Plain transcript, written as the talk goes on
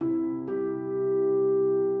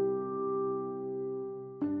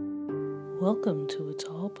Welcome to It's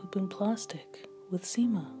All Poop and Plastic with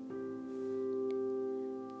Seema.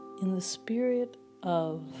 In the spirit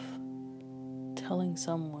of telling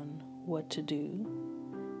someone what to do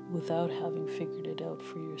without having figured it out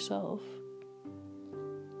for yourself,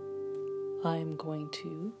 I am going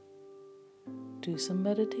to do some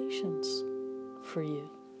meditations for you.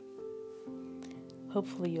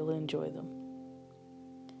 Hopefully you'll enjoy them.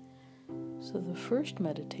 So the first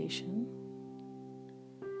meditation,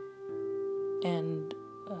 and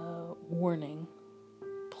warning,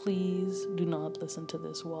 please do not listen to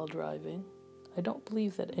this while driving. I don't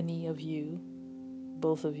believe that any of you,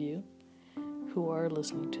 both of you, who are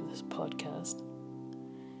listening to this podcast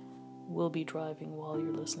will be driving while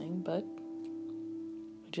you're listening, but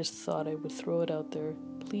I just thought I would throw it out there.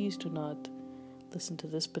 Please do not listen to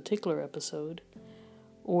this particular episode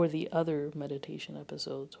or the other meditation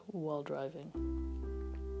episodes while driving.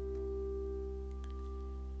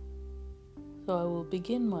 So I will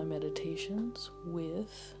begin my meditations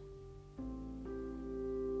with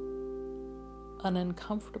an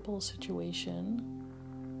uncomfortable situation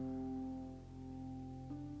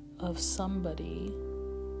of somebody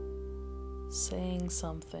saying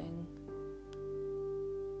something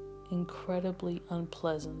incredibly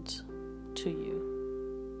unpleasant to you.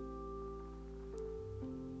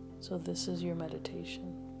 So this is your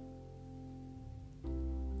meditation.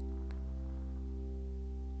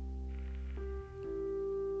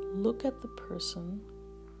 Look at the person,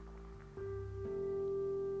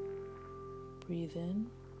 breathe in,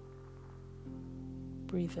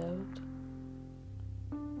 breathe out,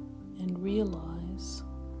 and realize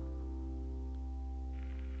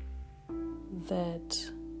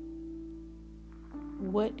that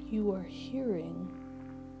what you are hearing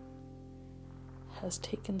has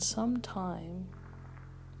taken some time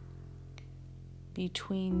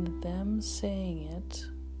between them saying it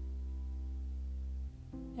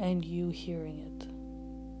and you hearing it.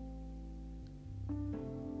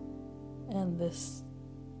 And the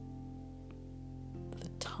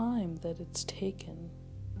time that it's taken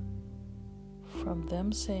from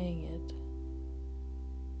them saying it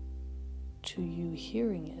to you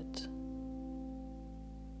hearing it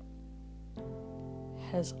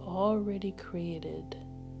has already created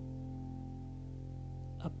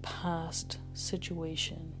a past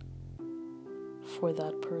situation for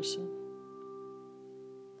that person.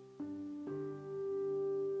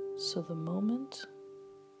 So the moment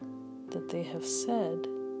that they have said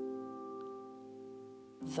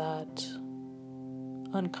that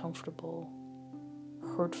uncomfortable,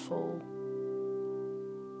 hurtful,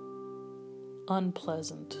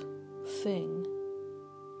 unpleasant thing,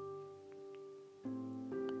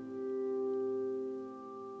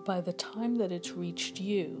 by the time that it's reached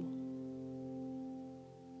you,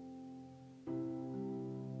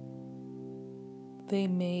 they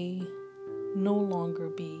may no longer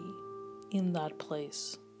be in that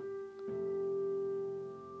place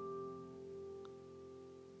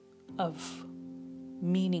of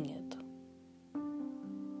meaning it.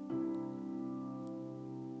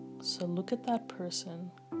 So look at that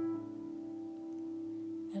person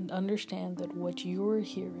and understand that what you're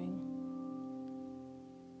hearing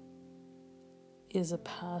is a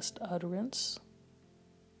past utterance,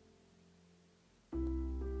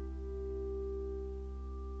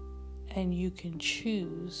 and you can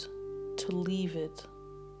choose to leave it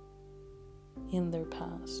in their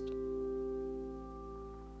past.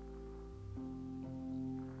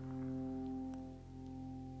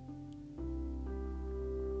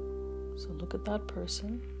 So look at that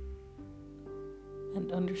person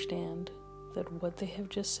and understand that what they have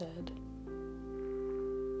just said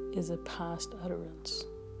is a past utterance.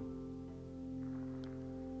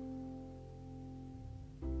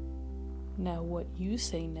 Now, what you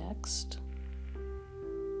say next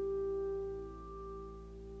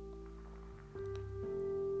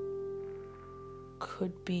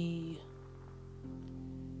could be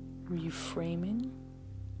reframing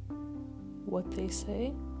what they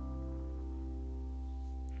say.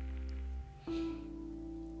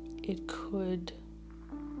 It could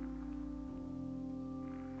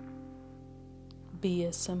be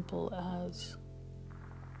as simple as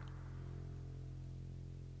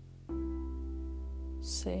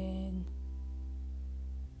saying,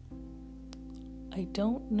 I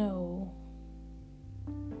don't know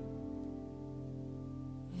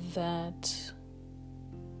that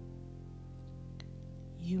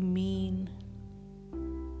you mean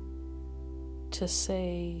to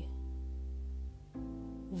say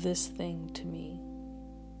this thing to me.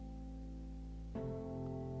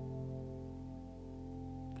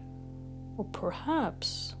 Or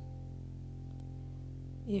perhaps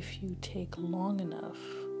if you take long enough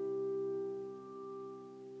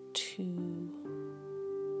to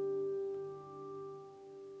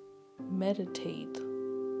meditate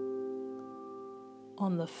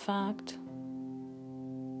on the fact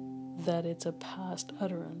that it's a past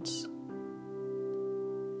utterance.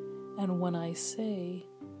 And when I say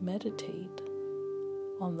meditate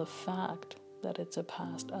on the fact that it's a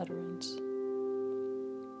past utterance,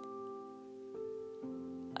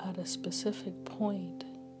 at a specific point,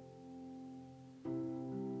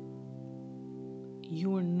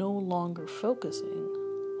 you are no longer focusing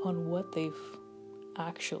on what they've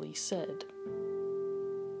actually said.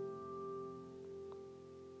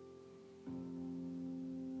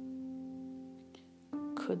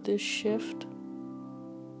 Could this shift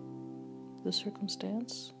the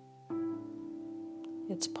circumstance?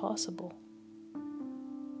 It's possible.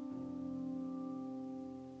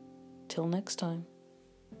 Till next time.